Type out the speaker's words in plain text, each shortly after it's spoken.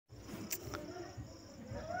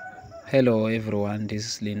Hello everyone, this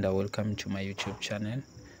is Linda. Welcome to my YouTube channel.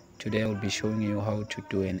 Today I will be showing you how to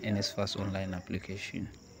do an NSFAS online application.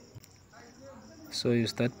 So you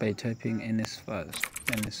start by typing NSFAS,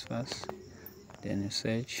 then you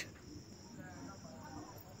search,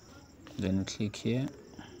 then you click here,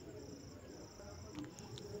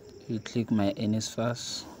 you click my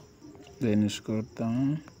NSFAS, then you scroll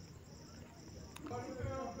down,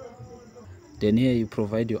 then here you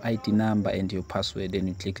provide your ID number and your password, then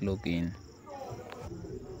you click login,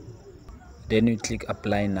 then you click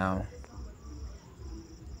apply now,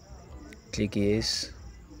 click yes,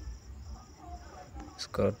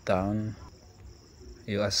 scroll down,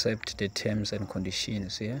 you accept the terms and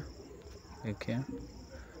conditions here. Okay,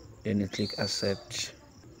 then you click accept.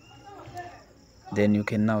 Then you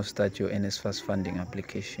can now start your NSFAS funding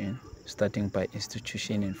application, starting by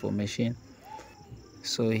institution information.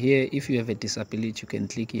 So here, if you have a disability, you can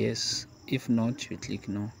click yes. If not, you click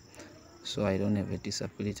no. So I don't have a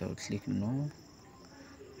disability, I will click no.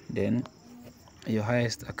 Then your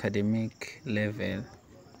highest academic level,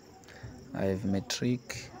 I have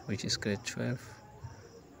matric, which is grade 12.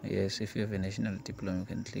 Yes, if you have a national diploma, you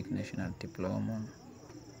can click national diploma.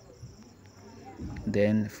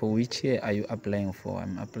 Then for which year are you applying for?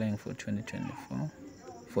 I'm applying for 2024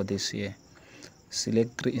 for this year.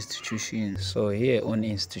 Select 3 institutions. So here on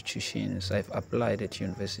institutions, I've applied at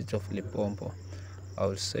University of Limpopo.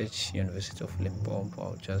 I'll search University of Limpopo.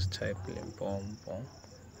 I'll just type Limpopo.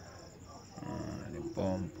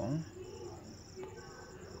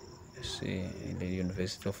 See the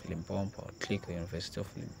University of Limpopo. I'll click the University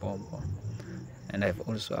of Limpopo. And I've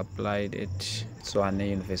also applied at Tshwane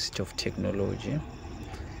University of Technology.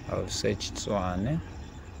 I'll search Tshwane.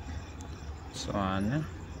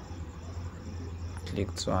 Click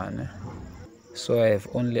Tshwane. So I have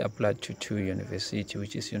only applied to 2 universities,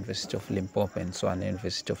 which is University of Limpopo and Tshwane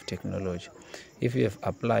University of Technology. If you have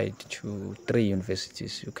applied to 3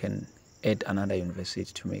 universities, you can add another university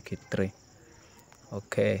to make it 3.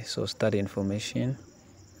 Okay, so study information.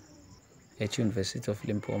 At University of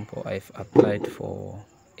Limpopo, I've applied for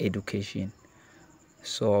education.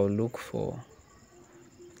 So I'll look for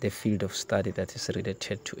the field of study that is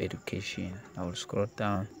related to education. I will scroll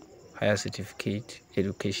down. Higher certificate,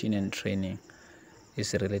 education and training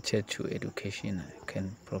is related to education. I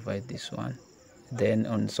can provide this one. Then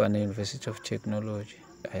on Tshwane University of Technology,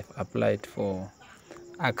 I've applied for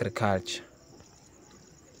agriculture.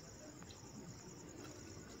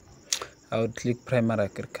 I would click primary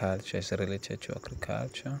agriculture, is related to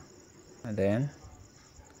agriculture. And then,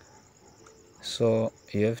 so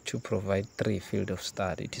you have to provide 3 field of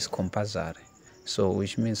study. It is compulsory. So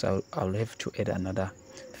which means I'll have to add another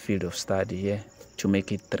field of study here to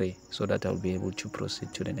make it 3, so that I'll be able to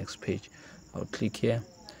proceed to the next page. I'll click here,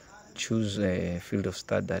 choose a field of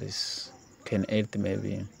study that is, can add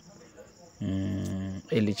maybe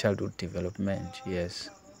early childhood development. Yes,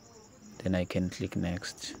 then I can click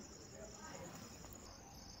next.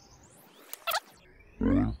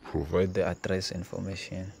 Provide the address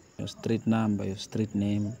information, your street number, your street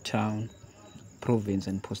name, town, province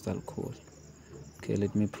and postal code. Okay,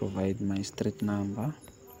 let me provide my street number.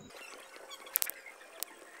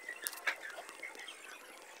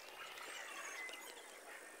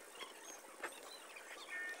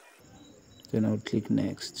 Then I'll click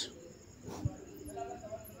next.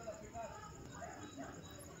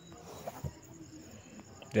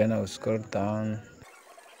 Then I'll scroll down.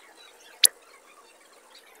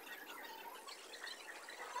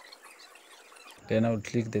 Then I'll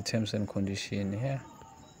click the terms and condition here.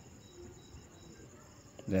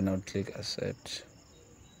 Then I'll click accept.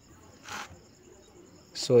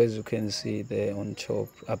 So as you can see there on top,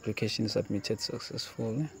 application submitted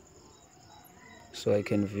successfully. So I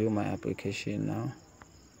can view my application now.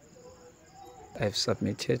 I've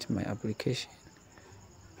submitted my application.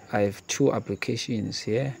 I have 2 applications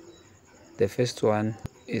here. The first one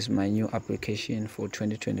is my new application for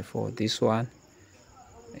 2024. This one,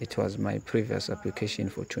 it was my previous application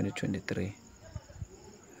for 2023.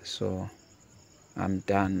 So I'm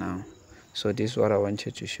done now. So this is what I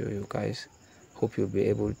wanted to show you guys. Hope you'll be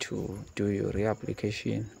able to do your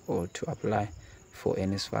reapplication or to apply for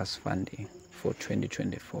NSFAS funding for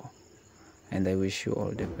 2024. And I wish you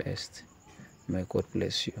all the best. May God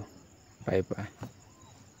bless you. Bye bye.